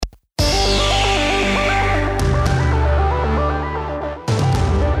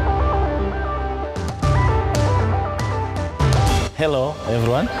Hello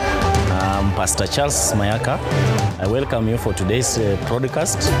everyone, I'm Pastor Charles Mayaka. I welcome you for today's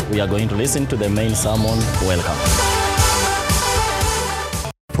podcast. We are going to listen to the main sermon. Welcome.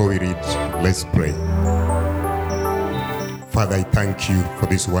 Before we read, let's pray. Father, I thank you for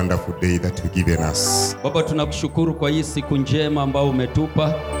this wonderful day that you've given us. Baba, tunakushukuru kwa hii siku njema ambayo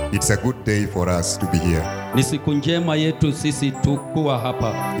umetupa. It's a good day for us to be here. Ni siku njema yetu sisi tukua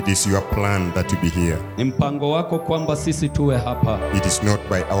hapa. It is your plan that you be here. Ni mpango wako kwamba sisi tuwe hapa. It is not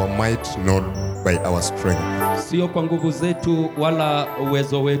by our might nor by our strength, Sio kwa nguvu zetu wala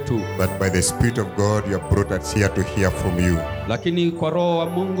uwezo wetu, but by the Spirit of God you have brought us here to hear from you. lakini kwa Roho wa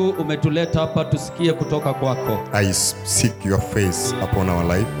Mungu umetuleta hapa tusikie kutoka kwako. I seek your face upon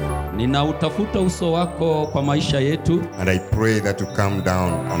our life, Ninautafuta uso wako kwa maisha yetu, and I pray that you come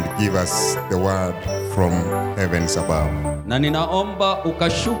down and give us the word from heavens above. na ninaomba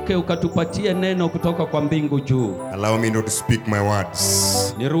ukashuke ukatupatie neno kutoka kwa mbingu juu. Allow me not to speak my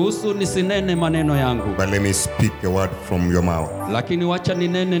words, Niruhusu nisinene maneno yangu, but let me speak a word from your mouth. lakini wacha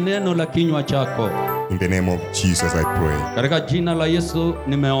ninene neno la kinywa chako. In the name of Jesus I pray. Katika jina la Yesu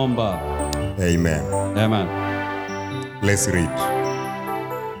nimeomba. Amen. Amen. Let's read.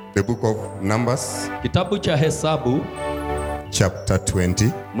 The book of Numbers, Kitabu cha Hesabu, chapter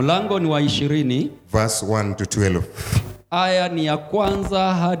 20, mlango ni wa 20, verse 1 to 12. aya ni ya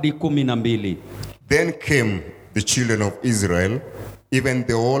kwanza hadi 12. Then came the children of Israel, even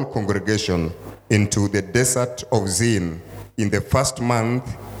the whole congregation, into the desert of Zin in the first month,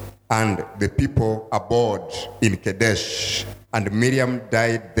 and the people abode in Kadesh. And Miriam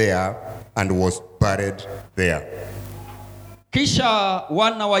died there and was buried there. Kisha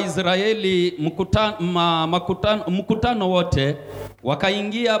wana wa Israeli mkutano wote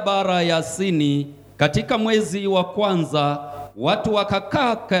wakaingia bara ya Sini katika mwezi wa kwanza, watu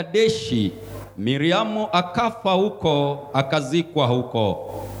wakakaa Kadeshi. Miriamu akafa huko, akazikwa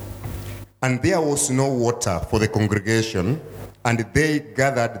huko. And there was no water for the congregation, and they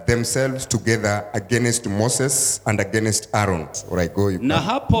gathered themselves together against Moses and against Aaron. Or I go, Na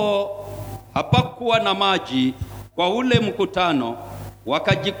hapo hapakuwa na maji kwa ule mkutano,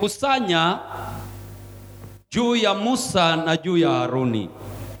 wakajikusanya juu ya Musa na juu ya Haruni.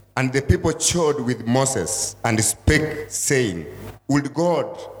 And the people chode with Moses and spake, saying, Would God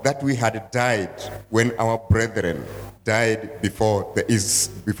that we had died when our brethren died before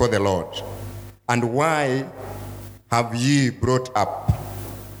the Lord. And why have ye brought up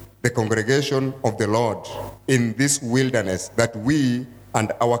the congregation of the Lord in this wilderness, that we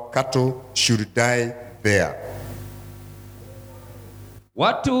and our cattle should die there?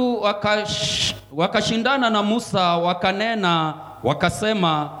 Watu wakashindana na Musa, wakanena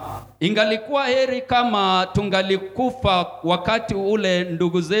wakasema, ingalikuwa heri kama tungalikufa wakati ule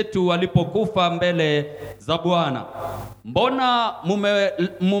ndugu zetu walipokufa mbele za Bwana. Mbona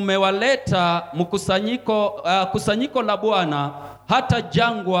mumewaleta kusanyiko la Bwana hata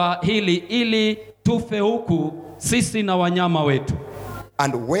jangwa hili ili tufe huku sisi na wanyama wetu?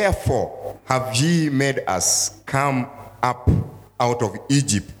 And wherefore have ye made us come up out of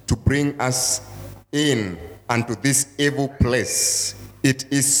Egypt to bring us in unto this evil place? It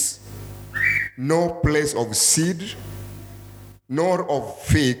is no place of seed, nor of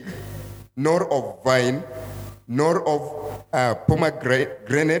fig, nor of vine, nor of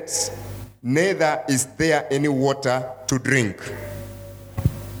pomegranates, neither is there any water to drink.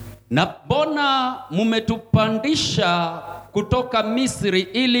 Na mbona mumetupandisha kutoka Misri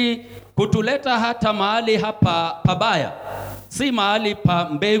ili kutuleta hata mahali hapa pabaya, si mahali pa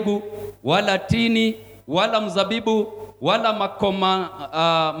mbegu wala tini wala mzabibu wala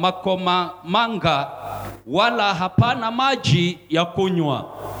makomamanga, wala hapana maji ya kunywa.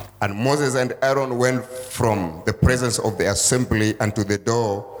 And Moses and Aaron went from the presence of the assembly unto the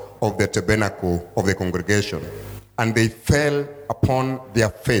door of the tabernacle of the congregation. And they fell upon their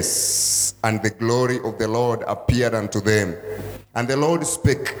face, and the glory of the Lord appeared unto them. And the Lord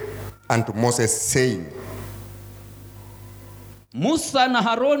spake unto Moses, saying, Musa na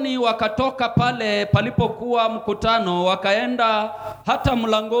Haroni wakatoka pale palipokuwa mkutano, wakaenda hata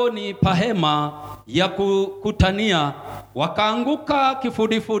mlangoni pa hema ya kukutania, wakaanguka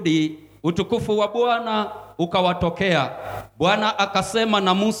kifudifudi, utukufu wa Bwana ukawatokea. Bwana akasema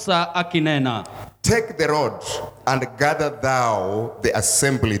na Musa akinena, Take the rod and gather thou the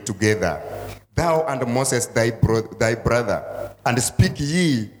assembly together, thou and Moses thy brother, and speak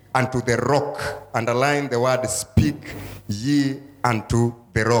ye unto the rock. Underline the word speak ye unto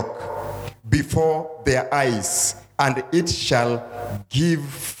the rock before their eyes, and it shall give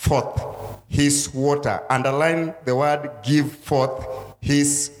forth his water. Underline the word give forth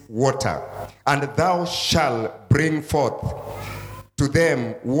his water. And thou shalt bring forth to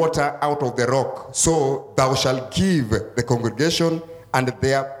them water out of the rock. So thou shalt give the congregation and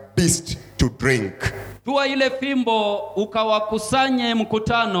their beast to drink. Tua ile fimbo ukawakusanye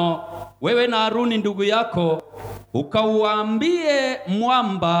mkutano, wewe na Haruni ndugu yako, ukauambie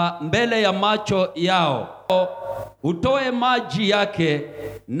mwamba mbele ya macho yao, utoe maji yake,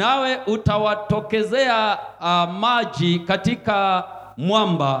 nawe utawatokezea maji katika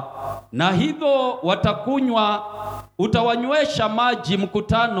mwamba, na hivyo watakunywa. Utawanywesha maji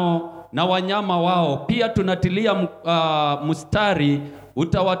mkutano na wanyama wao. Pia tunatilia mstari,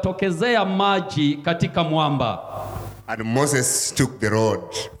 utawatokezea maji katika mwamba. And Moses took the rod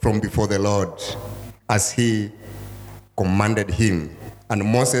from before the Lord as he commanded him. And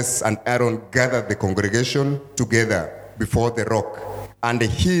Moses and Aaron gathered the congregation together before the rock. And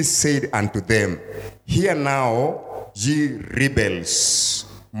he said unto them, Hear now, ye rebels,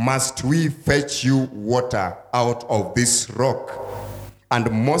 must we fetch you water out of this rock?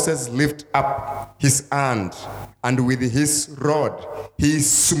 And Moses lifted up his hand, and with his rod he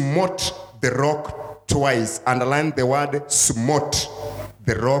smote the rock twice. Underline the word smote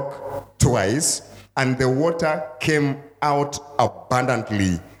the rock twice, and the water came out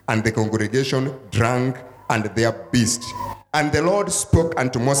abundantly, and the congregation drank and their beast. And the Lord spoke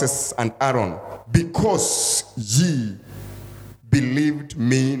unto Moses and Aaron, Because ye believed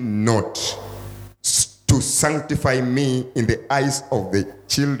me not, to sanctify me in the eyes of the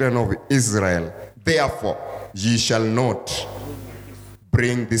children of Israel, therefore ye shall not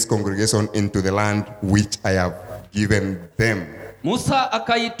bring this congregation into the land which I have given them. Musa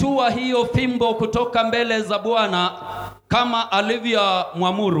akaitua hiyo fimbo kutoka mbele za Bwana kama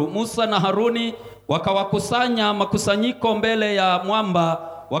alivyomwamuru. Musa na Haruni wakawakusanya makusanyiko mbele ya mwamba,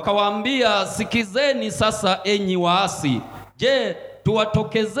 wakawaambia, Sikizeni sasa enyi waasi, je,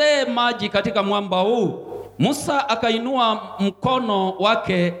 tuwatokezee maji katika mwamba huu? Musa akainua mkono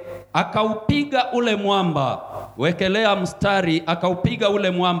wake, akaupiga ule mwamba. Wekelea mstari, akaupiga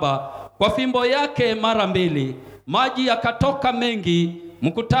ule mwamba kwa fimbo yake mara mbili. Maji yakatoka mengi,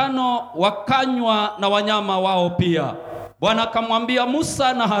 mkutano wakanywa na wanyama wao pia. Bwana akamwambia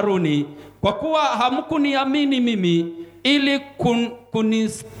Musa na Haruni, Kwa kuwa hamkuniamini mimi ili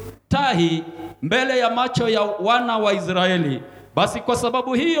kunistahi mbele ya macho ya wana wa Israeli, basi kwa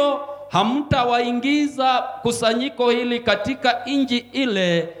sababu hiyo hamtawaingiza kusanyiko hili katika nchi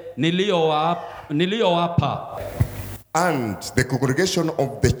ile niliyowapa. And the congregation of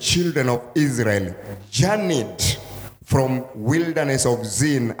the children of Israel journeyed from wilderness of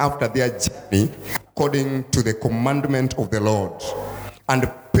Zin after their journey, according to the commandment of the Lord, and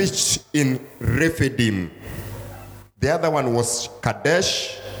pitched in Rephidim. The other one was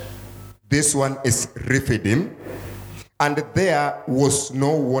Kadesh. This one is Rephidim. And there was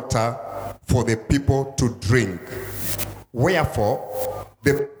no water for the people to drink. Wherefore,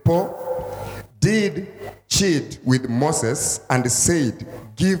 the people did chide with Moses and said,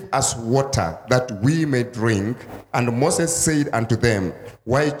 Give us water that we may drink. And Moses said unto them,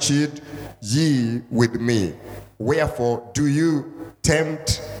 Why chide ye with me? Wherefore do you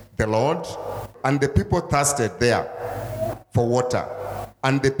tempt the Lord? And the people thirsted there for water.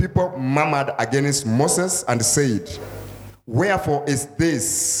 And the people murmured against Moses and said, Wherefore is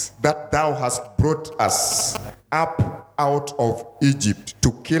this that thou hast brought us up out of Egypt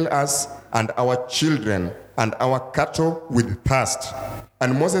to kill us and our children and our cattle with thirst?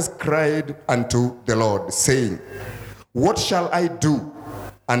 And Moses cried unto the Lord, saying, What shall I do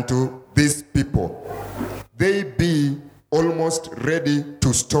unto these people? They be almost ready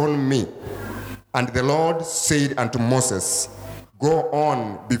to stone me. And the Lord said unto Moses, Go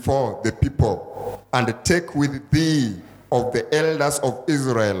on before the people, and take with thee of the elders of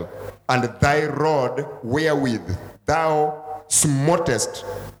Israel, and thy rod wherewith thou smotest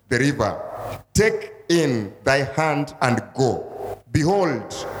the river. Take in thy hand and go.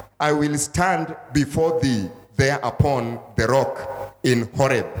 Behold, I will stand before thee there upon the rock in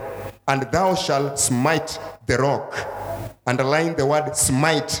Horeb, and thou shalt smite the rock. Underline the word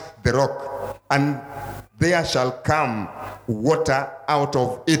smite the rock. And there shall come water out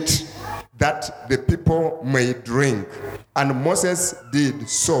of it, that the people may drink. And Moses did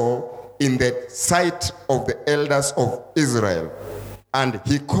so in the sight of the elders of Israel. And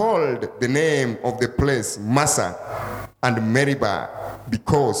he called the name of the place Massa and Meribah,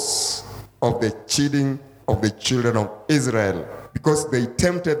 because of the chiding of the children of Israel, because they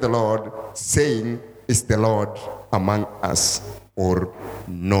tempted the Lord, saying, Is the Lord among us or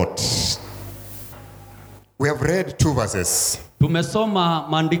not? We have read two verses. Tumesoma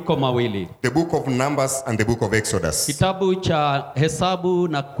maandiko mawili. The book of Numbers and the book of Exodus. Kitabu cha Hesabu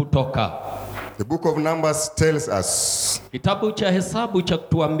na Kutoka. The book of Numbers tells us Kitabu cha Hesabu cha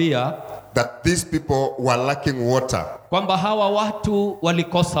kutuambia that these people were lacking water kwamba hawa watu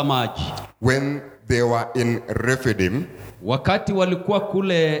walikosa maji when they were in Rephidim, wakati walikuwa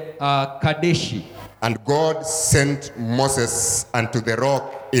kule Kadeshi, and God sent Moses unto the rock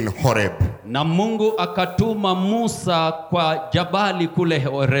in Horeb. na Mungu akatuma Musa kwa jabali kule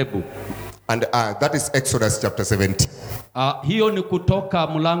Horebu. And that is Exodus chapter 17. Hiyo ni Kutoka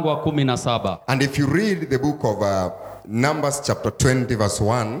mlango wa 17. And if you read the book of Numbers chapter 20 verse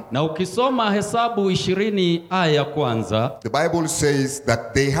 1, Na ukisoma Hesabu 20 aya ya kwanza, the Bible says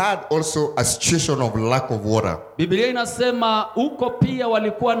that they had also a situation of lack of water. Biblia inasema huko pia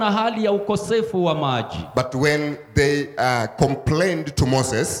walikuwa na hali ya ukosefu wa maji. But when they complained to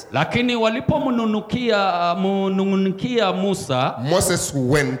Moses, Lakini walipomnungunikia Musa, Moses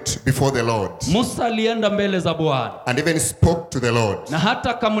went before the Lord Musa alienda mbele za Bwana and even spoke to the Lord. na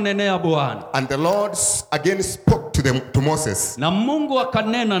hata kamnenea Bwana. And the Lord again spoke to Moses Na Mungu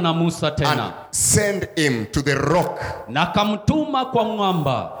akanena na Musa and tena sent him to the rock na kamtuma kwa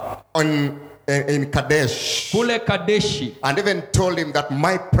mwamba in Kadesh, kule Kadeshi, and even told him that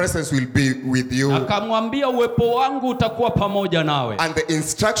my presence will be with you. akamwambia uwepo wangu utakuwa pamoja nawe. And the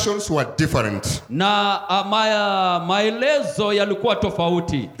instructions were different. Na maelezo yalikuwa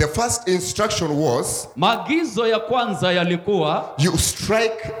tofauti. The first instruction was, Maagizo ya kwanza yalikuwa you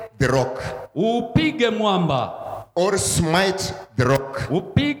strike the rock upige mwamba, or smite the rock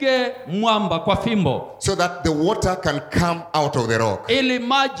upige mwamba kwa fimbo so that the water can come out of the rock. ili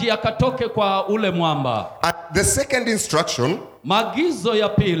maji yakatoke kwa ule mwamba. And the second instruction Maagizo ya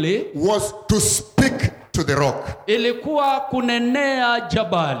pili was to speak to the rock, ilikuwa kunenea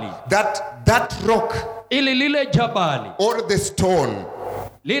jabali, that rock ili lile jabali, or the stone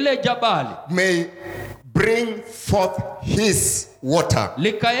lile jabali may bring forth his water.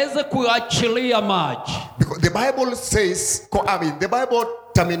 likaweze kuachilia maji. Because the Bible says, the Bible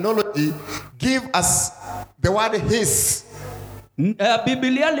terminology give us the word his.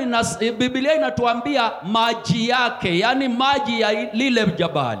 Biblia inatuambia maji yake, yani maji ya lile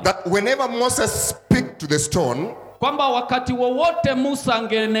jabali, That whenever Moses speak to the stone, kwamba wakati wowote Musa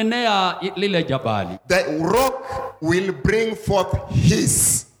angenenea lile jabali, the rock will bring forth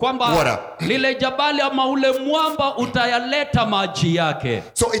his kwamba water. lile jabali ama ule mwamba utayaleta maji yake.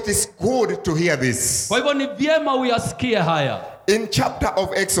 So it is good to hear this. Kwa hivyo ni vyema uyasikie haya. In chapter of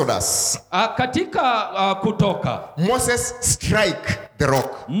Exodus, Katika Kutoka, Moses strike the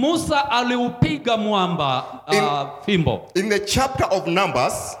rock. Musa aliupiga mwamba fimbo. In the chapter of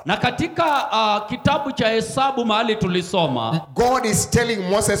Numbers, Na katika kitabu cha Hesabu mahali tulisoma, God is telling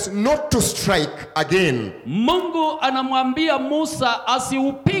Moses not to strike again. Mungu anamwambia Musa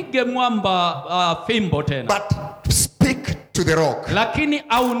asiupige mwamba fimbo tena, But speak to the rock. lakini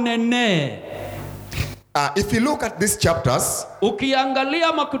aunenee. If you look at these chapters,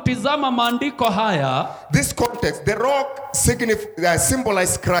 Ukiangalia makutizama maandiko haya, this context, the rock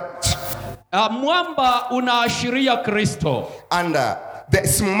symbolizes Christ. Mwamba unaashiria Kristo, And the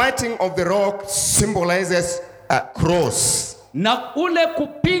smiting of the rock symbolizes a cross. na ule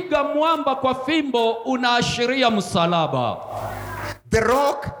kupiga mwamba kwa fimbo unaashiria msalaba. The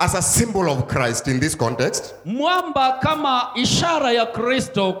rock as a symbol of Christ in this context. Mwamba kama ishara ya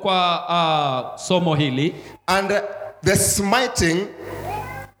Kristo kwa somo hili, And the smiting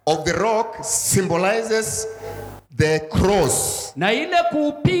of the rock symbolizes the cross. na ile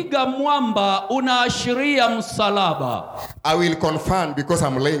kuupiga mwamba unaashiria msalaba. I will confirm because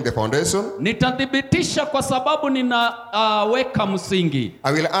I'm laying the foundation. Nitathibitisha kwa sababu ninaweka msingi.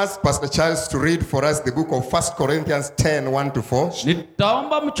 I will ask Pastor Charles to read for us the book of 1 Corinthians 10, 1-4.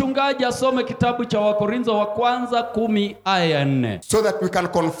 Nitaomba mchungaji asome kitabu cha Wakorintho wa kwanza 10 aya ya 4, So that we can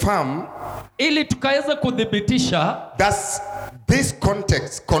confirm ili tukaweze kuthibitisha that this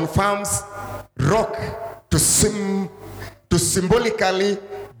context confirms rock to symbolically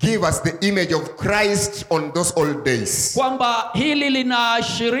give us the image of Christ on those old days. kwamba hili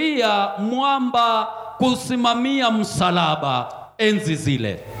linaashiria mwamba kusimamia msalaba enzi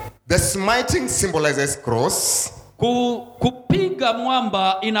zile. The smiting symbolizes cross. Kupiga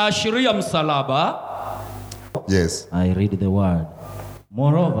mwamba inaashiria msalaba. Yes. I read the word.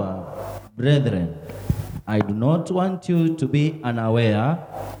 Moreover, brethren, I do not want you to be unaware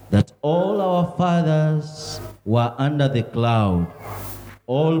that all our fathers were under the cloud,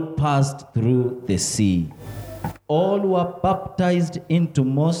 all passed through the sea. All were baptized into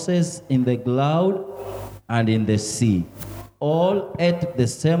Moses in the cloud and in the sea. All ate the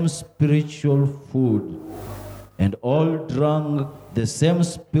same spiritual food, and all drank the same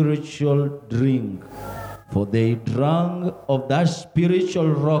spiritual drink, for they drank of that spiritual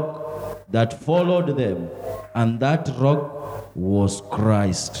rock that followed them, and that rock was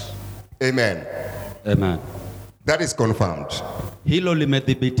Christ. Amen. Amen. That is confirmed. Hilo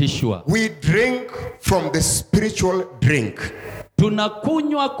limethibitishwa. We drink from the spiritual drink.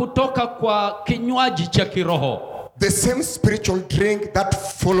 Tunakunywa kutoka kwa kinywaji cha kiroho. The same spiritual drink that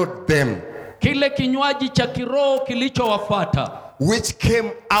followed them. Kile kinywaji cha kiroho kilichowafuata. Which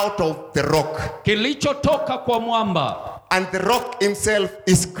came out of the rock. Kilichotoka kwa mwamba. And the rock himself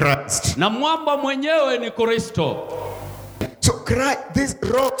is Christ. Na mwamba mwenyewe ni Kristo. So Christ, this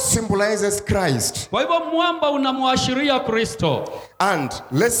rock symbolizes Christ. Kwa hivyo mwamba unamwashiria Kristo. And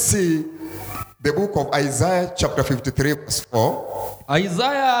let's see the book of Isaiah chapter 53 verse 4.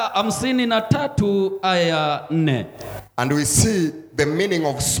 Isaiah 53 aya 4. And we see the meaning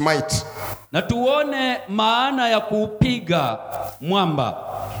of smite. Na tuone maana ya kupiga mwamba.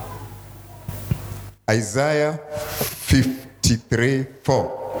 Isaiah 53:4.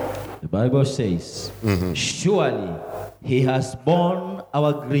 The Bible says, surely he has borne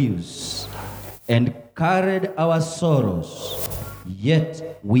our griefs and carried our sorrows,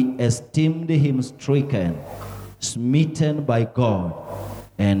 yet we esteemed him stricken, smitten by God,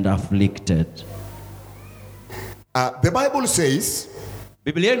 and afflicted. The Bible says,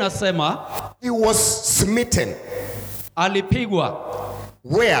 Biblia inasema he was smitten. alipigwa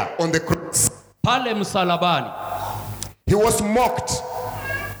Where? On the cross. pale msalabani. He was mocked.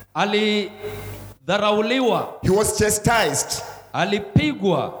 Alidharauliwa, He was chastised.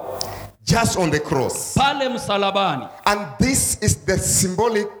 alipigwa Just on the cross. pale msalabani. And this is the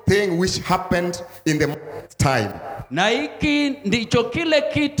symbolic thing which happened in the time. Na hiki ndicho kile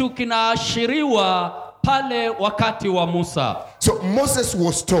kitu kinaashiriwa pale wakati wa Musa. So Moses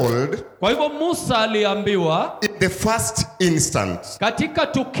was told Kwa hivyo Musa aliambiwa in the first instant, katika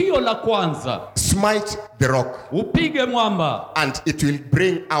tukio la kwanza, smite the rock upige mwamba and it will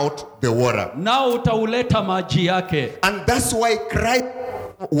bring out the water. nao utauleta maji yake. And that's why Christ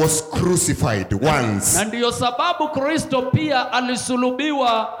was crucified once. Na ndiyo sababu Kristo pia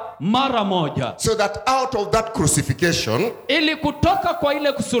alisulubiwa mara moja. So that out of that crucifixion, Ili kutoka kwa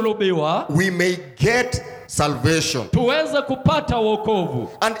ile kusulubiwa we may get salvation. tuweze kupata wokovu.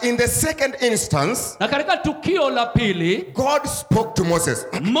 And in the second instance, Na katika tukio la pili, God spoke to Moses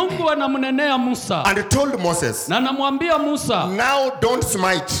Mungu anamnenea Musa and told Moses, na anamwambia Musa, now don't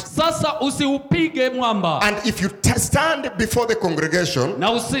smite. sasa usiupige mwamba. And if you stand before the congregation,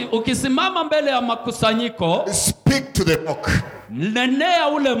 Na ukisimama mbele ya makusanyiko, speak to the rock. nenea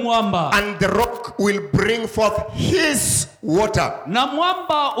ule mwamba. And the rock will bring forth his water. Na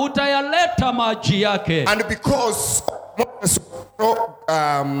mwamba utayaleta maji yake. And because Moses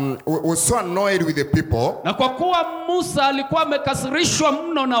was so annoyed with the people, Na kwa kuwa Musa alikuwa amekasirishwa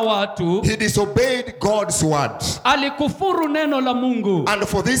mno na watu, he disobeyed God's word. alikufuru neno la Mungu. And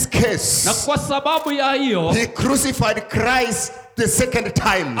for this Na case, kwa sababu ya hiyo, he crucified Christ the second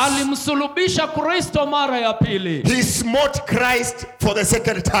time. alimsulubisha Kristo mara ya pili. He smote Christ for the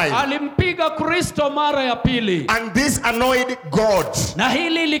second time. Alimpiga Kristo mara ya pili. And this annoyed God. Na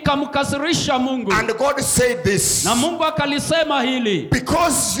hili likamkasirisha Mungu. And God said this, Na Mungu akalisema hili,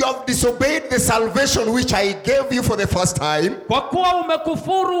 because you have disobeyed the salvation which I gave you for the first time, kwa kuwa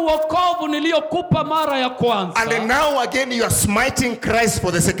umekufuru wokovu niliyokupa mara ya kwanza, and now again you are smiting Christ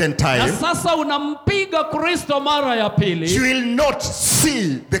for the second na time, sasa unampiga Kristo mara ya pili, you will not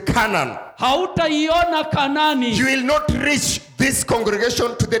see the Canaan. hautaiona Kanani. You will not reach this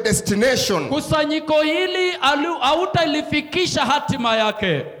congregation to the destination Kusanyiko hili hautalifikisha hatima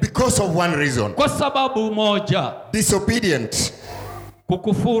yake because of one reason. kwa sababu moja, Disobedient.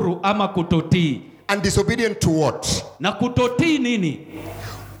 kukufuru ama kutotii. And disobedient to what? Na kutotii nini?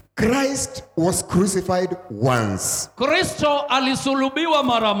 Christ was crucified once. Kristo alisulubiwa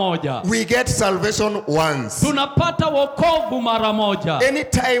mara moja. We get salvation once. Tunapata wokovu mara moja.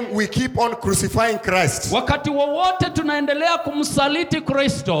 Anytime we keep on crucifying Christ, Wakati wowote tunaendelea kumsaliti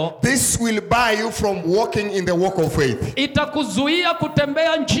Kristo, this will bar you from walking in the walk of faith. itakuzuia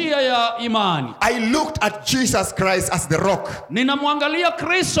kutembea njia ya imani. I looked at Jesus Christ as the rock. Ninamwangalia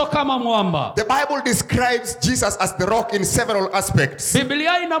Kristo kama mwamba. The Bible describes Jesus as the rock in several aspects.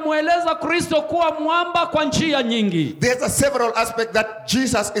 Biblia inamweleza Kristo kuwa mwamba kwa njia nyingi. There's a several aspect that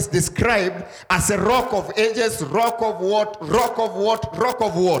Jesus is described as a rock of ages, rock of what, rock of what, rock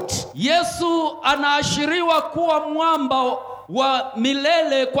of what. Yesu anaashiriwa kuwa mwamba wa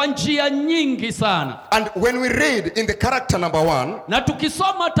milele kwa njia nyingi sana. And when we read in the character number 1, Na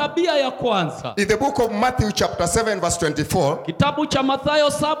tukisoma tabia ya kwanza, in the book of Matthew chapter 7 verse 24, kitabu cha Mathayo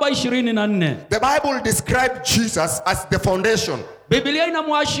 7:24, the Bible describes Jesus as the foundation. Biblia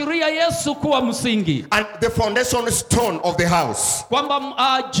inamwashiria Yesu kuwa msingi. and the foundation stone of the house. Kwamba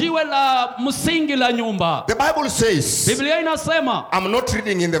jiwe la msingi la nyumba. The Bible says, Biblia inasema, I'm not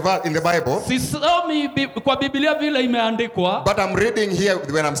reading in the Bible, sisomi kwa Biblia vile imeandikwa, but I'm reading here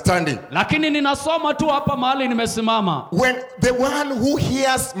when I'm standing. lakini ninasoma tu hapa mahali nimesimama. When the one who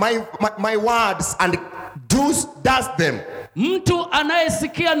hears my words and does them, Mtu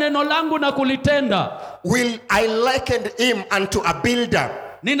anayesikia neno langu na kulitenda, will I liken him unto a builder,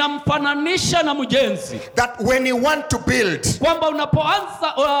 ninamfananisha na mjenzi. that when you want to build, Kwamba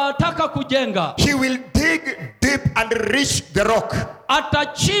unapoanza taka kujenga, he will dig deep and reach the rock,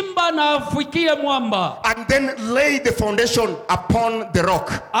 atachimba na afikie mwamba, and then lay the foundation upon the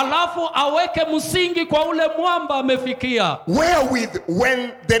rock, alafu aweke msingi kwa ule mwamba amefikia, wherewith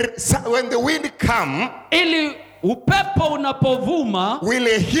when the wind come, ili upepo unapovuma will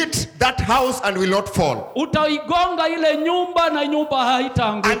hit that house and will not fall. utaigonga ile nyumba na nyumba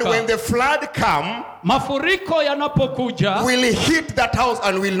haitaanguka. And when the flood come, Mafuriko yanapokuja will hit that house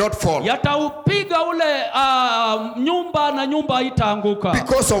and will not fall. yataupiga ule nyumba na nyumba haitaanguka.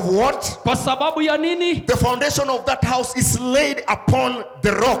 Because of what? Kwa sababu ya nini? The foundation of that house is laid upon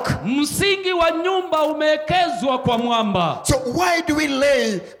the rock. Msingi wa nyumba umewekezwa kwa mwamba. So why do we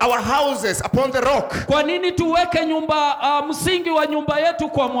lay our houses upon the rock? Kwa nini tuweke nyumba msingi wa nyumba yetu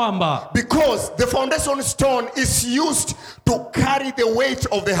kwa mwamba? Because the foundation stone is used to carry the weight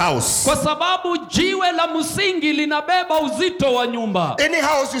of the house. Kwa sababu jiwe la msingi linabeba uzito wa nyumba. Any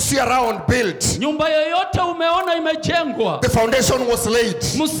house you see around built, Nyumba yoyote umeona imejengwa, the foundation was laid.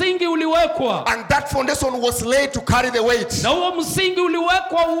 msingi uliwekwa. And that foundation was laid to carry the weight. Na huo msingi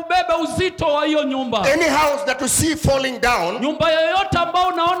uliwekwa ubebe uzito wa hiyo nyumba. Any house that you see falling down, Nyumba yoyote ambao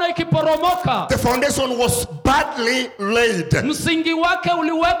unaona ikiporomoka, the foundation was badly laid. msingi wake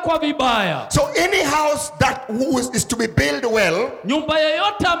uliwekwa vibaya. So any house that is to be built well, Nyumba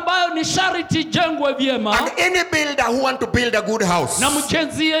yoyote ambayo ni sharti jengwe vyema, and any builder who want to build a good house, na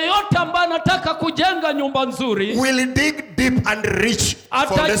mjenzi yeyote ambaye anataka kujenga nyumba nzuri, will dig deep and reach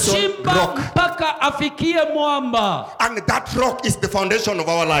foundation atachimba rock. mpaka afikie mwamba. And that rock is the foundation of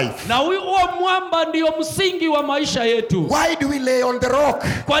our life. Na huo mwamba ndio msingi wa maisha yetu. Why do we lay on the rock?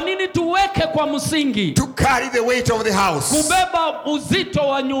 Kwa nini tuweke kwa msingi? To carry the weight of the house. Kubeba uzito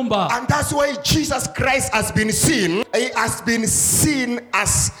wa nyumba. And that's why Jesus Christ has been seen. He has been seen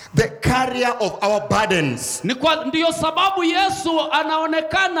as the carrier of our burdens. Ndio sababu Yesu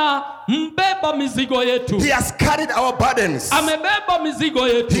anaonekana mbeba mizigo yetu. He has carried our burdens. Amebeba mizigo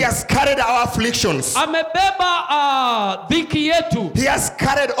yetu. He has carried our afflictions. Amebeba dhiki yetu. He has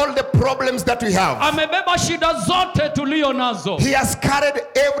carried all the problems that we have. Amebeba shida zote tulio nazo. He has carried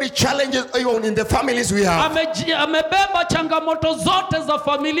every challenge even in the families we have. Amebeba changamoto zote za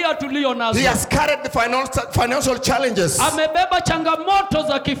familia tulio nazo. He has carried the financial challenges. Amebeba changamoto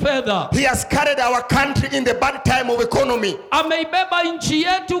za kifedha. He has carried our country in the bad time of economy. Ameibeba nchi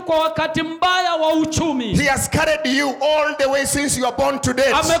yetu kwa wakati mbaya wa uchumi. He has carried you all the way since you are born to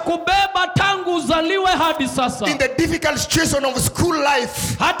date. Amekubeba tangu uzaliwe hadi sasa. In the difficult situation of school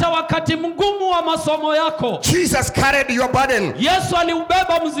life, hata wakati mgumu wa masomo yako, Jesus carried your burden. Yesu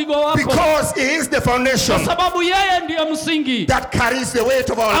aliubeba mzigo wako. Because he is the foundation. Kwa sababu yeye ndiye msingi That carries the weight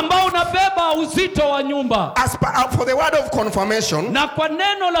of our life. ambao unabeba uzito wa nyumba. As for the word of confirmation, Na kwa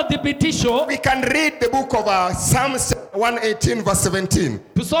neno la thibitisho, we can read the book of Psalms 118 verse 17.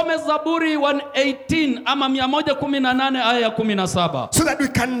 tusome Zaburi 118 ama 118 aya ya 17. So that we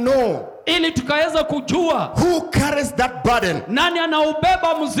can know Ili tukaweza kujua who carries that burden. nani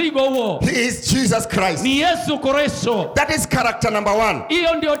anaubeba mzigo huo. He is Jesus Christ. Ni Yesu Kristo. That is character number one.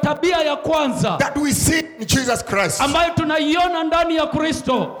 Hiyo ndio tabia ya kwanza That we see in Jesus Christ. ambayo tunaiona ndani ya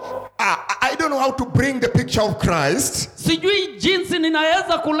Kristo. I don't know how to bring the picture of Christ Sijui jinsi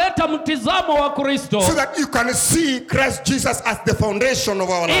ninaweza kuleta mtizamo wa Kristo so that you can see Christ Jesus as the foundation of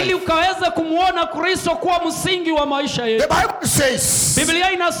our ili life. ukaweza kumuona Kristo kuwa msingi wa maisha The yetu. Bible says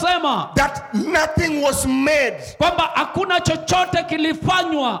Biblia inasema that nothing was made kwamba hakuna chochote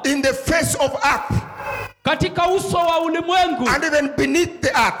kilifanywa in the face of earth katika uso wa ulimwengu and even beneath the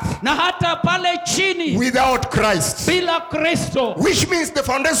earth na hata pale chini without Christ. bila Kristo. Which means the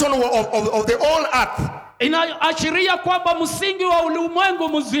foundation of the whole earth Inaashiria kwamba msingi wa ulimwengu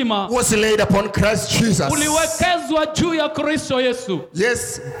mzima was laid upon Christ Jesus. uliwekezwa juu ya Kristo Yesu.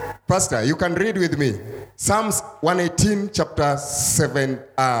 Yes, Pastor, you can read with me. Psalms 118 chapter 7,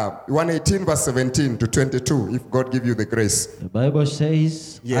 118 verse 17 to 22, if God give you the grace. The Bible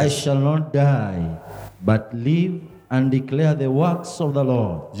says, Yes. I shall not die, but live and declare the works of the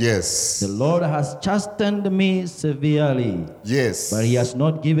Lord. Yes. The Lord has chastened me severely, Yes. but he has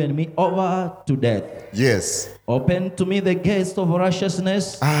not given me over to death. Yes. Open to me the gates of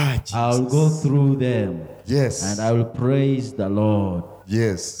righteousness. Jesus. I'll go through them, Yes. and I will praise the Lord.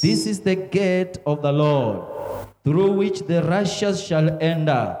 Yes. This is the gate of the Lord, through which the righteous shall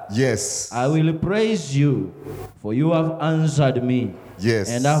enter. Yes. I will praise you, for you have answered me, Yes.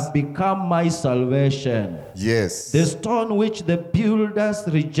 and have become my salvation. Yes. The stone which the builders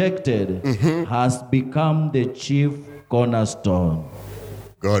rejected has become the chief cornerstone.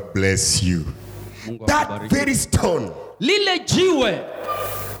 God bless you. Mungu That akubariki. very stone Lile jiwe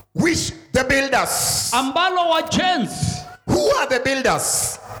which the builders, ambalo wajenzi who are the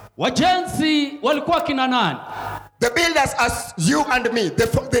builders? walikuwa kina nani? The builders as you and me,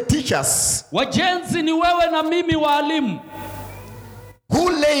 the teachers, Wajenzi ni wewe na mimi waalimu, who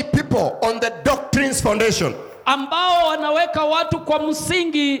lay people on the doctrine's foundation. ambao wanaweka watu kwa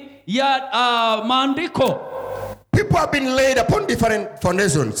msingi ya maandiko. People have been laid upon different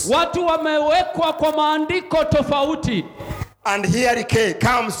foundations. Watu wamewekwa kwa maandiko tofauti, And here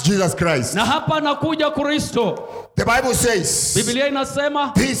comes Jesus Christ. na hapa anakuja Kristo. The Bible says, Biblia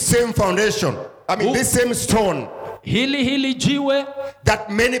inasema this same foundation, this same stone hili jiwe, that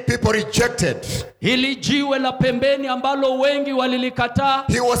many people rejected. hili jiwe la pembeni ambalo wengi walilikataa.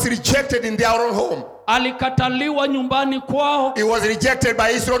 He was rejected in their own home. Alikataliwa nyumbani kwao, He was rejected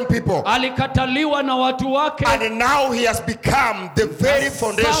by his own people. alikataliwa na watu wake, And now he has become the very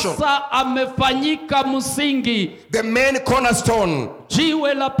foundation, sasa amefanyika msingi, the main cornerstone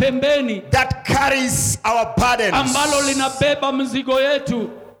jiwe la pembeni that carries our burdens. ambalo linabeba mzigo yetu.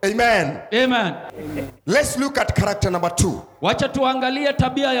 Amen. Amen. Let's look at character number 2. Wacha tuangalie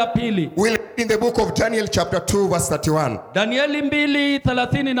tabia ya pili. We'll read in the book of Daniel chapter 2 verse 31. Danieli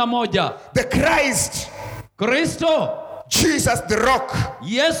 2:31. The Christ, Kristo, Jesus the rock,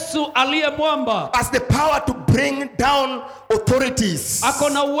 Yesu aliye mwamba, has the power to bring down authorities. ako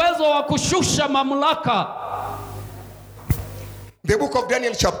na uwezo wa kushusha mamlaka. The book of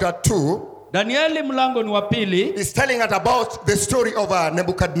Daniel chapter 2 Danieli mlango ni wa pili, is telling us about the story of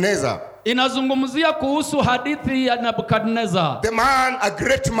Nebuchadnezzar. inazungumzia kuhusu hadithi ya Nebukadnezar, The man, a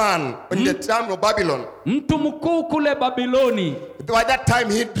great man in the time of Babylon. mtu mkuu kule Babiloni. By that time,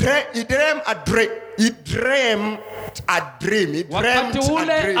 he dreamed a dream. He dreamed a dream. He dreamt Wakati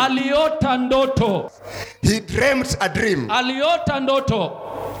ule a dream. aliota ndoto, He dreamt a dream. aliota ndoto,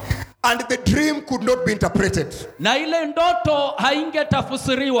 And the dream could not be interpreted. na ile ndoto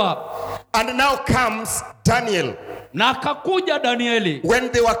haingetafsiriwa. And now comes Daniel. Na akakuja Danieli When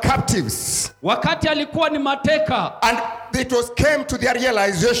they were captives, wakati alikuwa ni mateka, and it came to their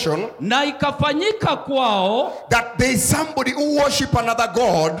realization na ikafanyika kwao that there is somebody who worship another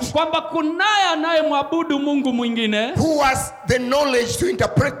God, kwamba kunaye anayemwabudu Mungu mwingine who has the knowledge to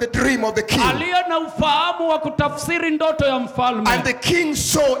interpret the dream of the king. aliye na ufahamu wa kutafsiri ndoto ya And mfalme. the king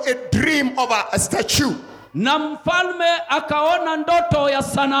saw a dream of a statue, Na mfalme akaona ndoto ya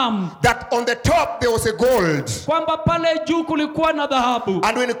sanamu, that on the top there was a gold, kwamba pale juu kulikuwa na dhahabu,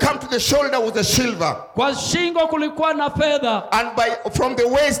 and when it come to the shoulder was a silver, kwa shingo kulikuwa na fedha, and from the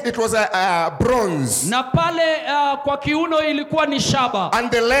waist it was a bronze, na pale kwa kiuno ilikuwa ni shaba,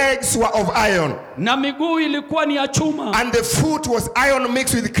 and the legs were of iron, na miguu ilikuwa ni ya chuma, and the foot was iron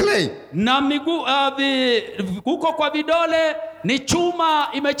mixed with clay. na miguu huko kwa vidole ni chuma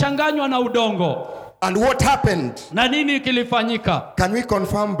imechanganywa na udongo. And what happened? Na nini kilifanyika? Can we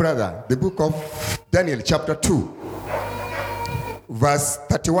confirm, brother? The book of Daniel chapter 2 verse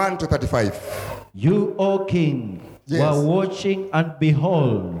 31 to 35. You, O king, Yes. were watching, and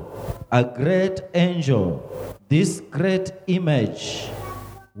behold, a great angel, this great image,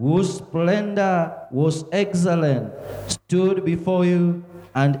 whose splendor was excellent, stood before you,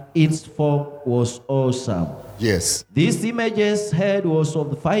 and its form was awesome. Yes. This image's head was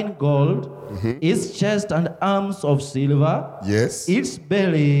of fine gold, its chest and arms of silver, Yes. its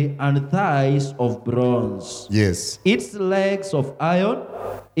belly and thighs of bronze, Yes. its legs of iron,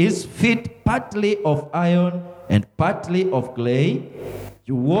 its feet partly of iron and partly of clay.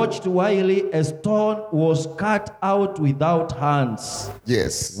 You watched while a stone was cut out without hands,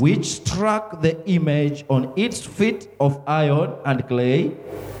 Yes. which struck the image on its feet of iron and clay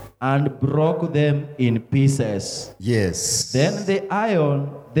and broke them in pieces. Yes. Then the iron,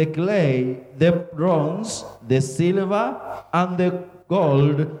 the clay, the bronze, the silver, and the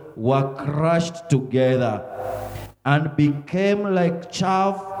gold were crushed together and became like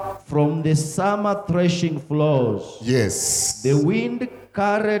chaff from the summer threshing floors. Yes. The wind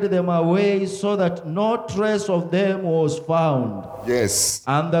carried them away so that no trace of them was found. Yes.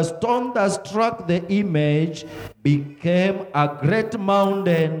 And the stone that struck the image became a great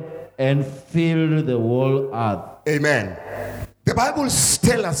mountain and filled the whole earth. Amen. The Bible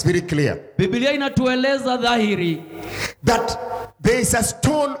tells us very clear Biblia inatueleza dhahiri that there is a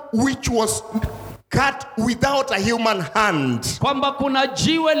stone which was cut without a human hand, kwamba kuna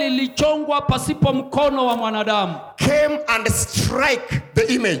jiwe lilichongwa pasipo mkono wa mwanadamu, came and strike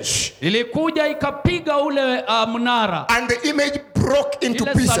the image, ilikuja ikapiga ule mnara, and the image broke into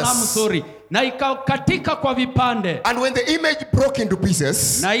ile sanamu pieces. na ikakatika kwa vipande. And when the image broke into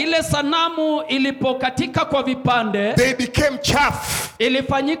pieces, Na ile sanamu ilipokatika kwa vipande, they became chaff,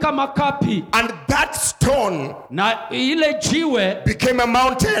 ilifanyika makapi, and that stone na ile jiwe became a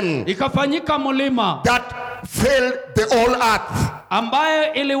mountain ikafanyika mlima that filled the whole earth.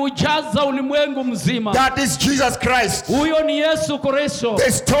 ambaye iliujaza ulimwengu mzima. That is Jesus Christ. Huyo ni Yesu Kristo.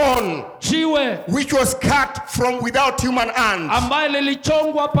 The stone Jiwe which was cut from without human hands. ambaye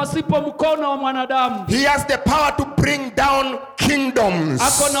lilichongwa pasipo mkono wa mwanadamu. He has the power to bring down kingdoms.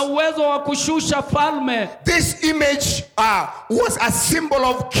 Ako na uwezo wa kushusha falme. This image was a symbol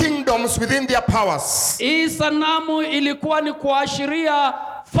of kingdoms within their powers. Hii sanamu ilikuwa ni kuashiria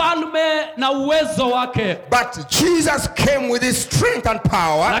falme na uwezo wake. But Jesus came with his strength and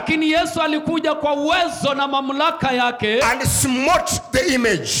power Lakini Yesu alikuja kwa uwezo na mamlaka yake, and smote the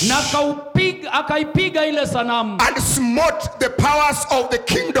image na akaipiga ile sanamu, and smote the powers of the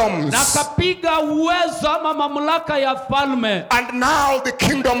kingdoms. na akapiga uwezo ama mamlaka ya falme, And now the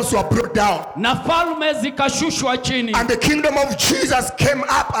kingdoms were brought down. na falme zikashushwa chini, And the kingdom of Jesus came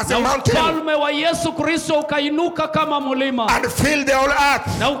up as a na mountain ufalme wa Yesu Kristo ukainuka kama mlima and filled the whole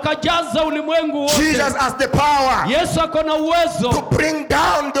earth. na ukajaza ulimwengu wote. Jesus has the power Yesu ako na uwezo to bring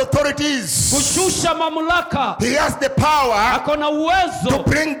down the authorities. kushusha mamlaka, He has the power ako na to uwezo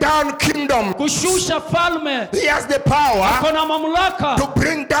bring down kingdom. kushusha falme, He has the power ako na mamlaka to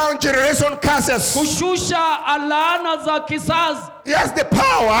bring down generation curses. kushusha laana za kizazi, He has the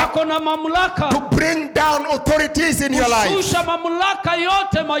power ako na mamlaka to bring down authorities in your life. kushusha mamlaka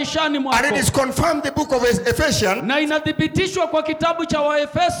yote maishani And it is mwako. confirmed the book of Ephesians Na inathibitishwa kwa kitabu cha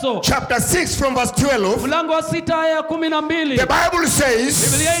Waefeso chapter 6 from verse 12. mlango wa 6 aya ya 12. The Bible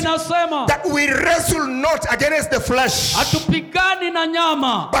says Biblia inasema that we wrestle not against the flesh, hatupigani na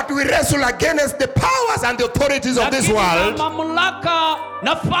nyama, but we wrestle against the powers and the authorities of this lakini na world. mamlaka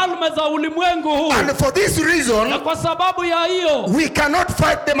na falme za ulimwengu huu. And for this Na reason, kwa sababu ya hiyo we cannot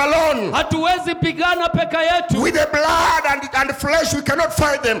fight them alone. hatuwezi pigana peke yetu. With the blood and flesh, we cannot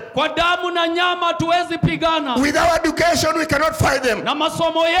fight them. Kwa damu na nyama hatuwezi pigana, With our education, we cannot fight them. na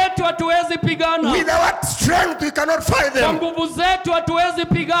masomo yetu hatuwezi pigana, With our strength, we cannot fight kwa them. nguvu zetu hatuwezi With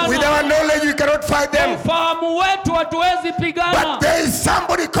pigana, our knowledge, we cannot fight kwa them. ufahamu wetu hatuwezi pigana. But there is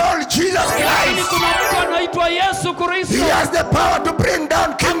somebody called Jesus Lakini Christ. kuna mtu anaitwa Yesu He Kristo, has the power to bring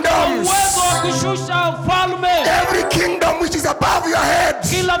down kingdoms. uwezo wa kushusha falme, Every kingdom which is above your head,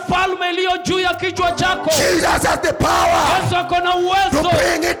 kila falme iliyo juu ya kichwa chako. Jesus has the power Yesu ako na to uwezo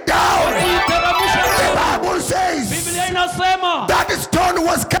bring it down. kuiteremsha. The Bible says Biblia inasema that stone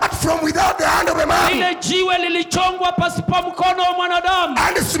was cut from without the hand of a man ile jiwe lilichongwa pasipo mkono wa mwanadamu,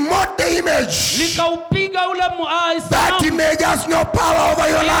 and smote the image. likaupiga ule That sanamu. image has no power over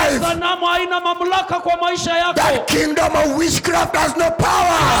your Ile life. sanamu haina mamlaka kwa maisha yako. That kingdom of witchcraft has no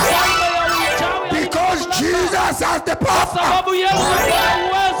power Falme ya uchawi haina because mamlaka. Jesus has the power. Sababu Yesu ana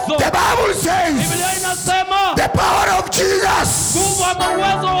uwezo. The Bible Biblia says inasema the power of Jesus nguvu ama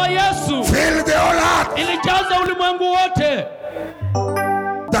uwezo wa Yesu filled the whole earth. ilijaza ulimwengu wote.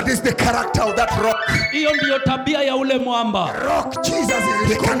 That is the character of that rock. Hiyo ndiyo tabia ya ule mwamba. Rock Jesus is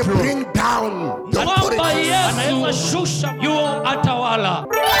he can bring down the Mwamba authorities. Yesu anaweza shusha yu atawala.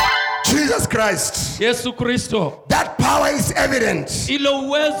 Jesus Christ. Yesu Kristo, That power is evident. ile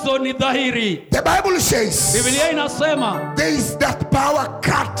uwezo ni dhahiri. The Bible says Biblia inasema there is that power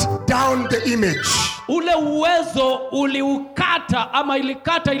cut down the image ule uwezo uliukata ama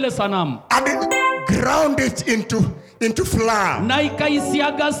ilikata ile sanamu and it ground it into flour, na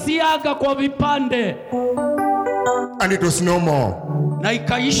ikaisiagasiaga kwa vipande and it was no more. na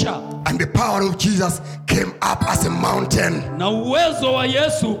ikaisha, And the power of Jesus came up as a mountain. na uwezo wa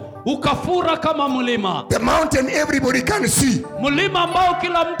Yesu ukafura kama mlima, The mountain everybody can see. mlima ambao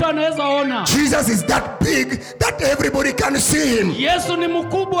kila mtu anaweza ona. Jesus is that big that everybody can see him. Yesu ni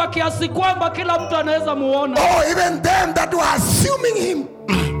mkubwa kiasi kwamba kila mtu anaweza muona, Oh, even them that were assuming him.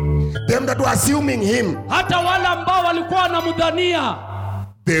 Them that were assuming him. hata wale ambao walikuwa wanamdhania.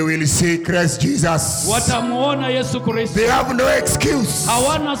 they will see Christ Jesus. watamuona Yesu Kristo. They have no excuse.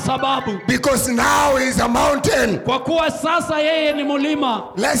 Hawana sababu, Because now is a mountain. kwa kuwa sasa yeye ni mulima.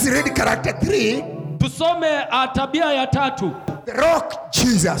 Let's read character 3. Tusome tabia ya 3. The rock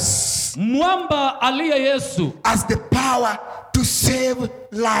Jesus Mwamba aliye Yesu has the power to save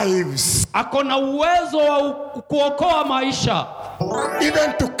lives, akona uwezo wa kuokoa maisha,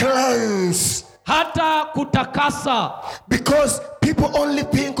 even to cleanse. hata kutakasa, Because people only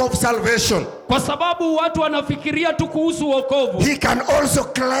think of salvation. kwa sababu watu wanafikiria tu kuhusu wokovu. He can also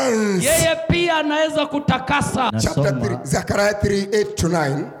cleanse. Yeye pia anaweza kutakasa. Chapter 3, Zechariah 3, 8 to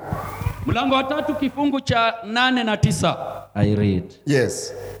 9. Mlango wa 3 kifungu cha 8 na 9. I read.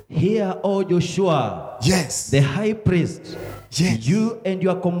 Yes. Hear, O Joshua, Yes. the high priest, Yes. you and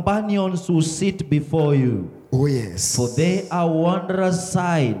your companions who sit before you, Oh, yes. for they are wondrous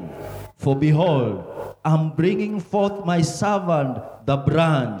sign. For behold, I'm bringing forth my servant, the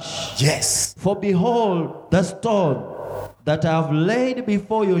branch. Yes. For behold, the stone that I have laid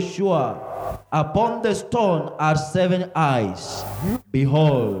before Joshua, upon the stone are 7 eyes.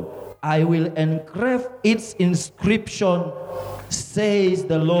 Behold, I will engrave its inscription, says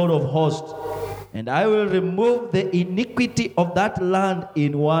the Lord of hosts, and I will remove the iniquity of that land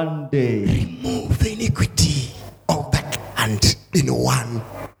in one day. Remove the iniquity of that land in one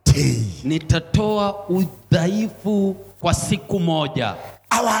day. Nitatoa udhaifu kwa siku moja.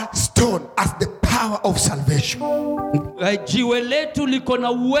 Our stone has the power of salvation. Jiwe letu liko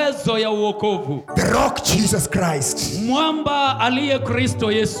na uwezo ya uokovu. The rock Jesus Christ Mwamba aliye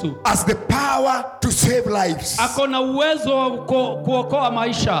Kristo Yesu has the power to save lives. ako na uwezo wa kuokoa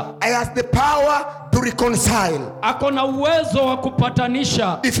maisha. He has the power to reconcile. Ako na uwezo wa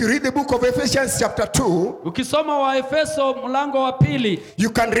kupatanisha. If you read the book of Ephesians chapter 2, Ukisoma wa Efeso mlango wa 2, you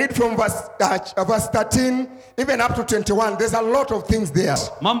can read from verse 13 even up to 21. There's a lot of things there.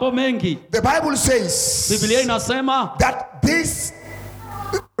 mambo mengi. The Bible says Biblia inasema that this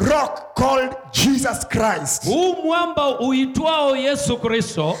rock called Jesus Christ huu mwamba uitwao Yesu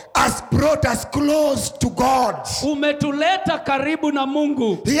Kristo has brought us close to God. umetuleta karibu na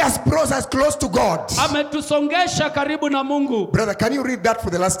Mungu. He has brought us close to God. Ametusongesha karibu na Mungu. Brother, can you read that for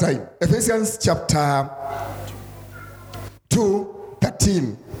the last time? Ephesians chapter 2,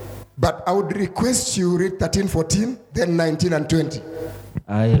 13. But I would request you read 13, 14, then 19 and 20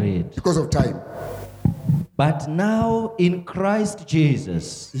 I read. because of time. But now in Christ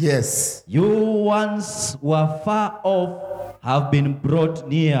Jesus, Yes. you once were far off, have been brought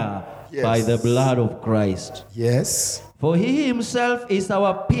near Yes. by the blood of Christ. Yes. For he himself is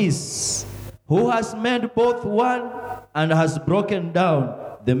our peace, who has made both one and has broken down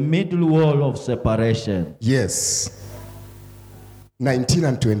the middle wall of separation. Yes. 19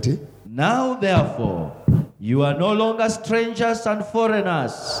 and 20. Now therefore, you are no longer strangers and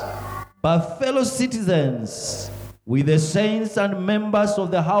foreigners, but fellow citizens with the saints and members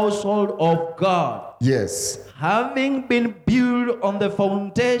of the household of God, Yes. having been built on the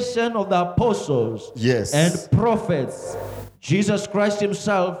foundation of the apostles Yes. and prophets, Jesus Christ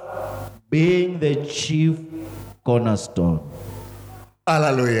himself being the chief cornerstone.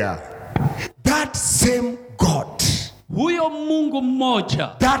 Hallelujah. That same God, Huyo Mungu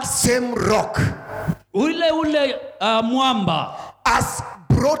mmoja, that same rock ule mwamba has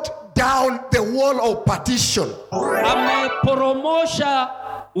brought down the wall of partition. ameporomosha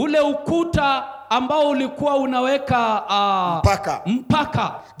ule ukuta ambao ulikuwa unaweka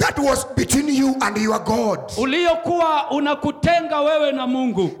mpaka That was between you and your God. uliokuwa unakutenga wewe na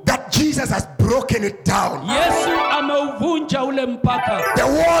Mungu. That Jesus has broken it down. Yesu ameuvunja ule mpaka. The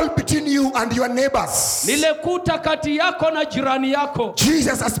wall between you and your neighbors. Lile kuta kati yako na jirani yako,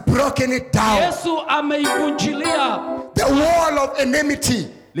 Jesus has broken it down. Yesu ameivunjilia. The wall of enmity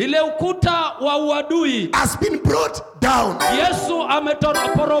Lile ukuta wa uadui, has been brought down. Yesu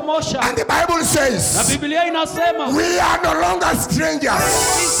ameporomosha. And the Bible Na says, Biblia inasema we are no longer strangers,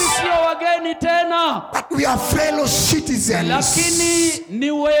 sisi sio wageni tena, but we are fellow citizens. lakini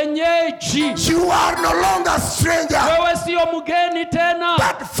ni wenyeji. You are no longer strangers, Wewe sio mgeni tena,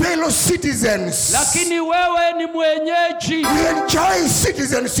 but fellow citizens. lakini wewe ni mwenyeji. We enjoy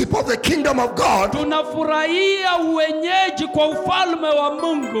citizenship of the kingdom of God Tunafurahia uwenyeji kwa ufalme wa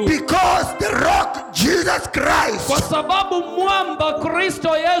Mungu because the rock Jesus Christ kwa sababu mwamba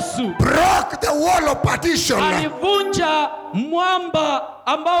Kristo Yesu broke the wall of partition alivunja mwamba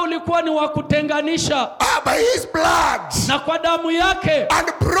ambao ulikuwa ni wa kutenganisha, by his blood na kwa damu yake and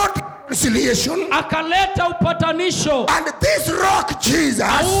brought reconciliation. akaleta upatanisho. And this rock, Na Jesus,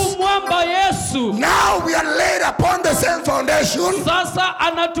 huu mwamba Yesu now we are laid upon the same foundation sasa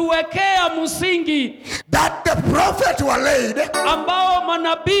anatuwekea msingi that the prophets were laid ambao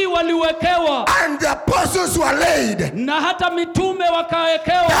manabii waliwekewa and the apostles were laid. na hata mitume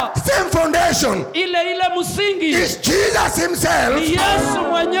wakawekewa. That same foundation Ile msingi is Jesus ni himself, Yesu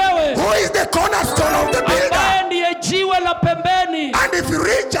mwenyewe who is the cornerstone of the ambaye builder. ndiye jiwe la pembeni. And if you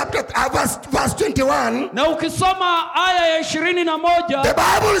read verse 21, Na ukisoma aya ya 21, the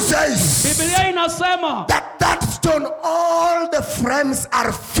Bible says Biblia inasema that stone, all the frames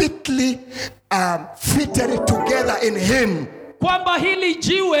are fitted together in him. kwamba hili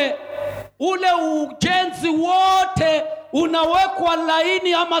jiwe, ule ujenzi wote unawekwa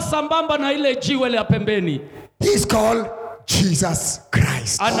laini ama sambamba na ile jiwe la pembeni. He's called Jesus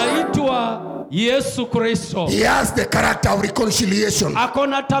Christ. Anaitwa Yesu Kristo. He has the character of reconciliation.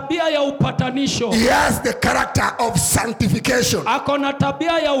 Akona tabia ya upatanisho. He has the character of sanctification. Akona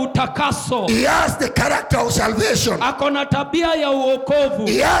tabia ya utakaso. He has the character of salvation. Akona tabia ya uokovu.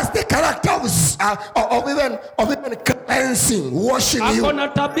 He has the character of even cleansing, washing you. Akona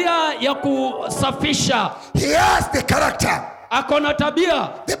tabia ya kusafisha. He has the character. Akona tabia.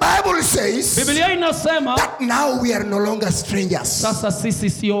 The Bible says Biblia inasema that now we are no longer strangers. sasa sisi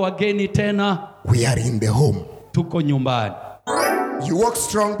sio wageni tena, We are in the home. tuko nyumbani. You walk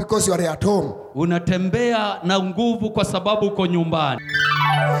strong because you are at home. Unatembea na nguvu kwa sababu uko nyumbani.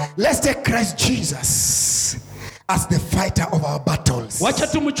 Let's take Christ Jesus as the fighter of our battles. Wacha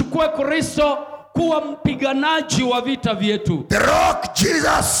tumchukue Kristo kuwa mpiganaji wa vita vyetu. The rock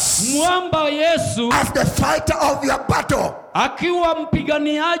Jesus Mwamba Yesu as the fighter of your battle. akiwa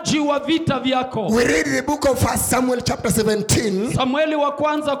mpiganiaji wa vita vyako. We read the book of 1 Samuel chapter 17 Samueli wa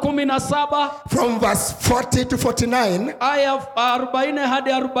kwanza 17 from verse 40 to 49. aya 40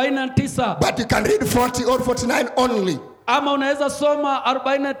 hadi 49. But you can read 40 or 49 only. Ama unaweza soma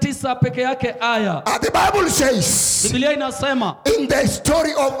 49 peke yake aya. The Bible says Biblia inasema in the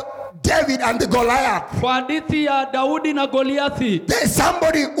story of David and the Goliath, kwa hadithi ya Daudi na Goliathi, there is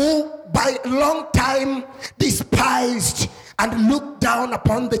somebody who by long time despised and looked down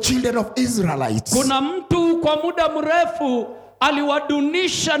upon the children of Israelites. kuna mtu kwa muda mrefu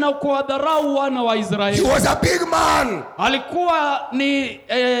aliwadunisha na kuwadharau wana wa He Israeli. was a big man. Alikuwa ni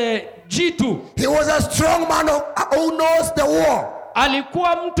jitu. He was a strong man who knows the war.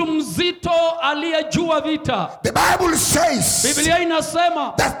 Alikuwa mtu mzito aliyejua vita. The Bible says Biblia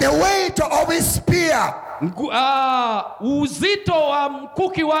inasema that the weight of his spear uzito wa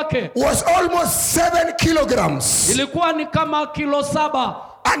mkuki wake was almost 7 kilograms. ilikuwa ni kama kilo 7.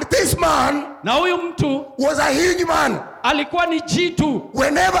 And this man Na huyu mtu was a huge man. alikuwa ni jitu.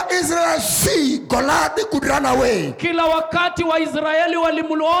 Whenever Israel see Goliath, they could run away. Kila wakati wa Israeli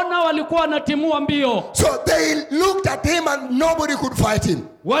walimwona walikuwa wanatimua mbio. So they looked at him and nobody could fight him.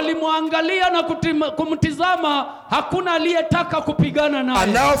 Walimwangalia na kumtizama, hakuna aliyetaka kupigana And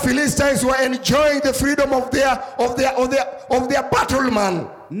naye. now Philistines were enjoying the freedom of their battleman.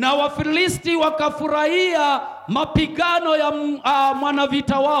 Na Wafilisti wakafurahia mapigano ya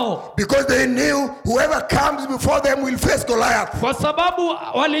mwanavita wao, Because they knew whoever comes before them will face Goliath. kwa sababu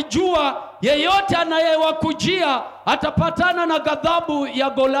walijua yeyote anayewakujia atapatana na ghadhabu ya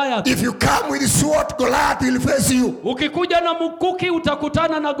Goliath. If you come with sword, Goliath will face you. Ukikuja na mkuki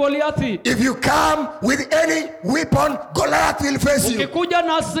utakutana na Goliathi. If you come with any weapon, Goliath will face you. Ukikuja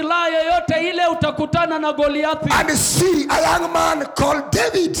na silaha yoyote ile utakutana na Goliathi. And see a young man called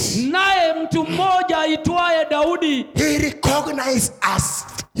David. Naye mtu mmoja aitwaye Daudi He recognized as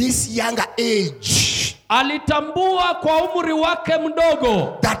his younger age alitambua kwa umri wake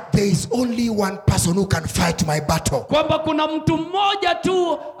mdogo that there is only one person who can fight my battle. kwamba kuna mtu mmoja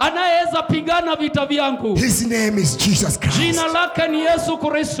tu anayeweza pigana vita vyangu. His name is Jesus Christ. Jina lake ni Yesu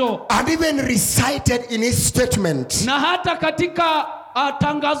Kristo. And even recited in his statement. Na hata katika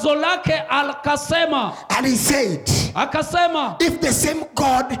tangazo lake akasema, And he said, akasema, if the same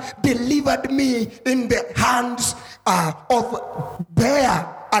God delivered me in the hands of bear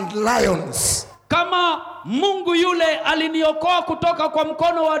and lions, kama Mungu yule aliniokoa kutoka kwa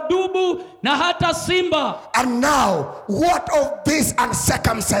mkono wa dubu na hata simba, and now what of this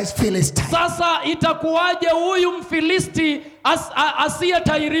uncircumcised Philistine? sasa itakuwaje huyu Mfilisti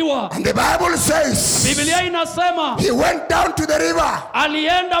asiyetahiriwa? And the Bible says Biblia inasema he went down to the river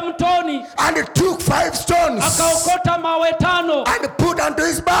alienda mtoni and he took 5 stones akaokota mawe 5 and put unto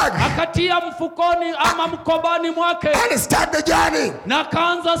his bag akatia mfukoni ama mkobani mwake and start the journey na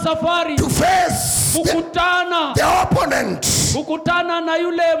akaanza safari to face the opponent, kukutana na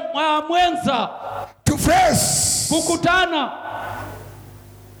yule mwenza, to face kukutana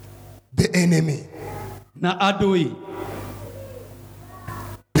the enemy. na adui.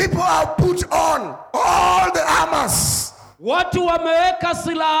 People have put on all the armors Watu wameweka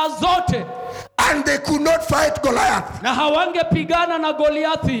silaha zote and they could not fight Goliath. na hawangepigana na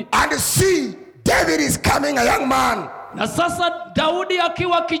Goliathi. And see, David is coming, a young man, Na sasa Daudi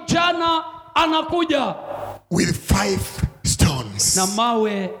akiwa kijana anakuja with 5 stones, na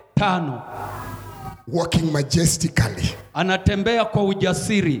mawe 5. walking majestically. Anatembea kwa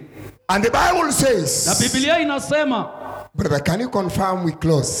ujasiri. And the Bible Na says, Biblia inasema, brother, can you confirm we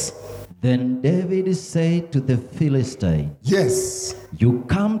close? Then David said to the Philistine, Yes. "You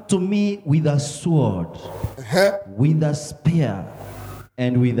come to me with a sword, with a spear,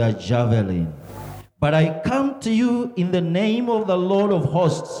 and with a javelin. But I come to you in the name of the Lord of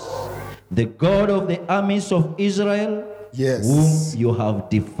hosts, the God of the armies of Israel, Yes. whom you have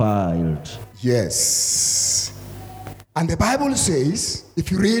defiled." Yes. And the Bible says,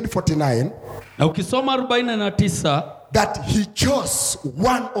 if you read 49, na ukisoma 49, that he chose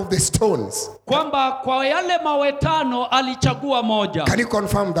one of the stones. kwamba kwa yale mawe 5 alichagua moja. Can you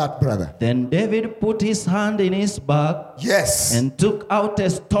confirm that, brother? Then David put his hand in his bag Yes. and took out a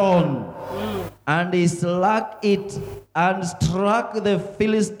stone, and he struck it and struck the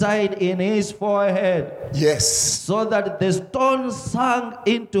Philistine in his forehead, Yes. so that the stone sank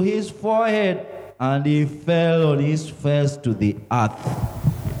into his forehead, and he fell on his face to the earth.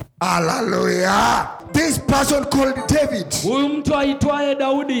 Hallelujah. This person called David, Huyu mtu aitwaye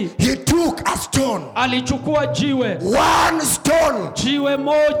Daudi he took a stone, alichukua jiwe, one stone, jiwe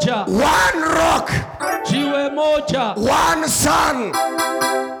moja, one rock, jiwe moja, one son,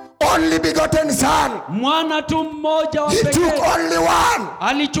 only begotten son. mwana tu mmoja wa He took pekee. only one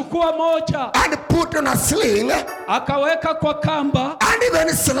Alichukua moja, and put on a sling akaweka kwa kamba, and even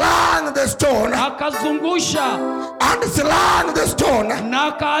slang the stone akazungusha and slang the stone.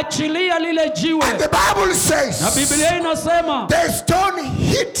 na akaachilia lile And jiwe. the Bible Na says Biblia inasema the stone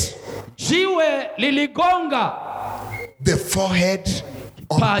hit jiwe liligonga the forehead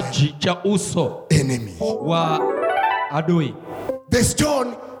of paji cha uso the enemy. wa adui. The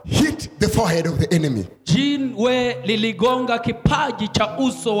stone hit the forehead of the enemy. Jiwe liligonga kipaji cha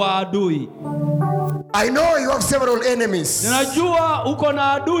uso wa adui. I know you have several enemies. Ninajua uko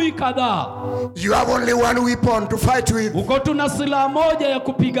na adui kadhaa. You have only one weapon to fight with. Uko tuna silaha moja ya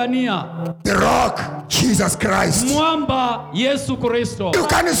kupigania. The rock, Jesus Christ. Mwamba Yesu Kristo. You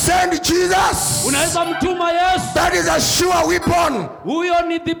can send Jesus. Unaweza mtuma Yesu. That is a sure weapon. Huyo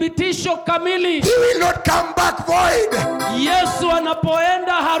ni thibitisho kamili. He will not come back void. Yesu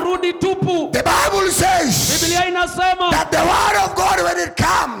anapoenda harudi tupu. The Bible says Biblia inasema that the word of God, when it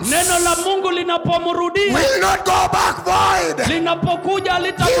comes, neno la Mungu linapomrudia, will not go back void. linapokuja He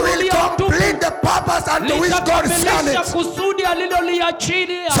will litamrudia tupu. complete the purpose unto which God sent Litakamilisha it. kusudi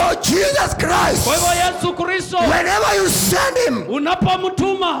aliloliachilia. So Jesus Christ, Kwa hivyo Yesu Kristo whenever you send him,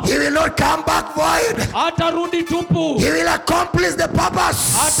 unapomtuma he will not come back void. atarudi tupu. He will accomplish the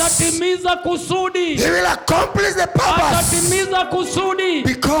purpose. Atatimiza kusudi. He will accomplish the purpose. Atatimiza kusudi.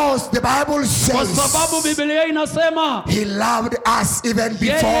 Because the Bible Kwa sababu says Biblia inasema he loved us even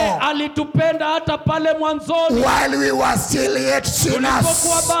yeye before, alitupenda hata pale mwanzoni while we were still yet tulipokuwa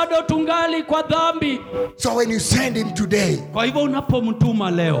sinners. bado tungali kwa dhambi. So when you send him today, Kwa hivyo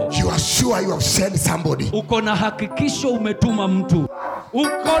unapomtuma leo, you are sure you have sent somebody. uko na hakikisho umetuma mtu.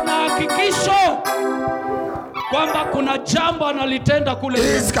 Uko na hakikisho kwamba kuna jambo analitenda kule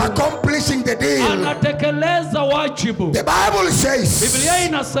He is mbinguni. accomplishing the deal. Anatekeleza wajibu. The Bible says Biblia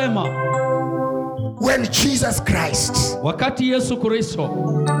inasema when Jesus Christ wakati Yesu Kristo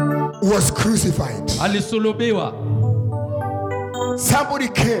was crucified, alisulubiwa, somebody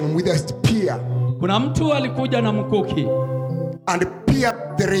came with a spear kuna mtu alikuja na mkuki and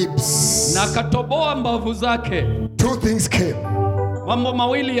pierced the ribs. na akatoboa mbavu zake. 2 things came, Mambo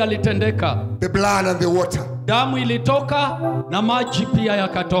mawili yalitendeka. the blood and the water. Damu ilitoka na maji pia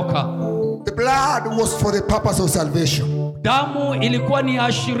yakatoka. The blood was for the purpose of salvation. Damu ilikuwa ni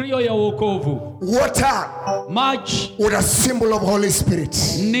ashirio ya wokovu. Water Maji was a symbol of Holy Spirit,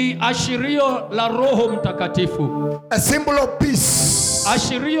 ni ashirio la Roho Mtakatifu, a symbol of peace,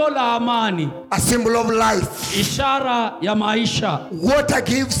 ashirio la amani, a symbol of life. ishara ya maisha. Water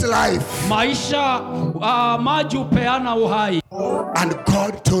gives life. Maisha, maji hupeana uhai. And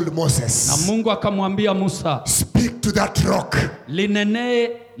God told Na Moses, Mungu akamwambia Musa, speak to that rock. linenee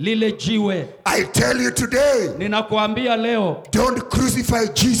lile jiwe. I tell you today, Ninakuambia leo, don't crucify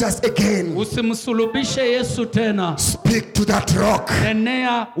Jesus again. usimsulubishe Yesu tena. Speak to that rock.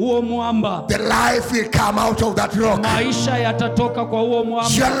 Nenea huo mwamba. The life will come out of that rock. Maisha yatatoka kwa huo Your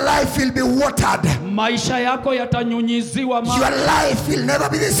mwamba. life will be watered. Maisha yako yatanyunyiziwa maji. Your life will never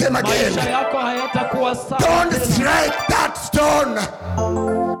be the same Maisha again. yako hayatakuwa sawa Don't tena. strike that stone.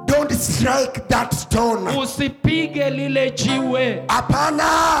 Don't strike that stone. Usipige lile jiwe.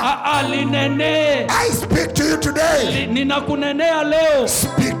 Apana. Linenee. I speak to you today. Ninakunenea leo.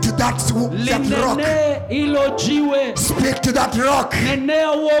 Speak to that rock. Linenee hilo jiwe. Speak to that rock. Nenea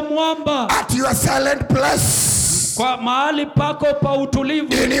huo mwamba. At your silent place. Kwa mahali pako pa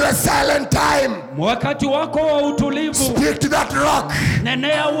utulivu. In your silent time. Wakati wako wa utulivu. Speak to that rock.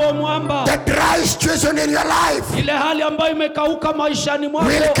 Nenea huo mwamba. The dry situation in your life Ile hali ambayo imekauka maishani mwako.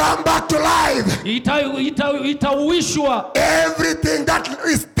 will come back to life. Itauishwa. Everything that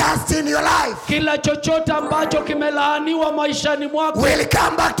is thirsty in your life Kila chochote ambacho kimelaaniwa maishani mwako will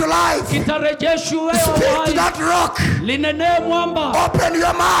come back to life. kitarejeshwa Speak to hai. that rock. Linenee mwamba. Open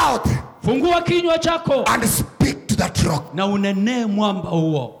your mouth Fungua kinywa chako and speak to that rock. na unenee mwamba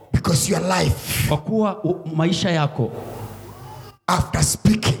huo, Because your life, kwa kuwa maisha yako after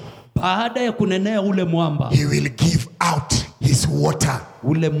speaking, baada ya kunenea ule mwamba, he will give out his water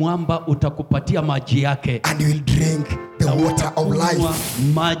ule mwamba utakupatia maji yake, and you will drink the water of Kunywa life.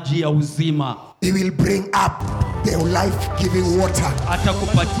 maji ya uzima. He will bring up the life-giving water.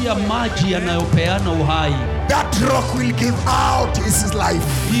 Atakupatia maji yanayopeana uhai. That rock will give out his life.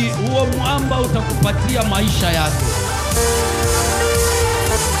 Huo mwamba utakupatia maisha yake.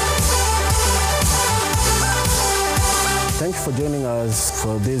 Thank you for joining us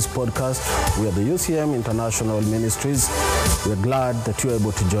for this podcast. We are the UCM International Ministries. We are glad that you are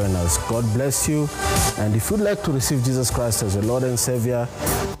able to join us. God bless you. And if you'd like to receive Jesus Christ as your Lord and Savior,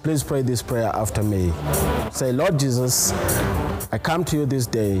 please pray this prayer after me. Say, Lord Jesus, I come to you this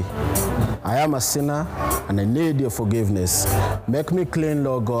day. I am a sinner and I need your forgiveness. Make me clean,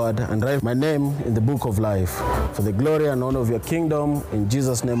 Lord God, and write my name in the book of life. For the glory and honor of your kingdom, in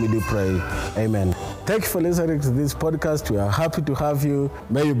Jesus' name we do pray. Amen. Thank you for listening to this podcast. We are happy to have you.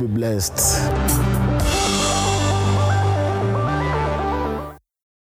 May you be blessed.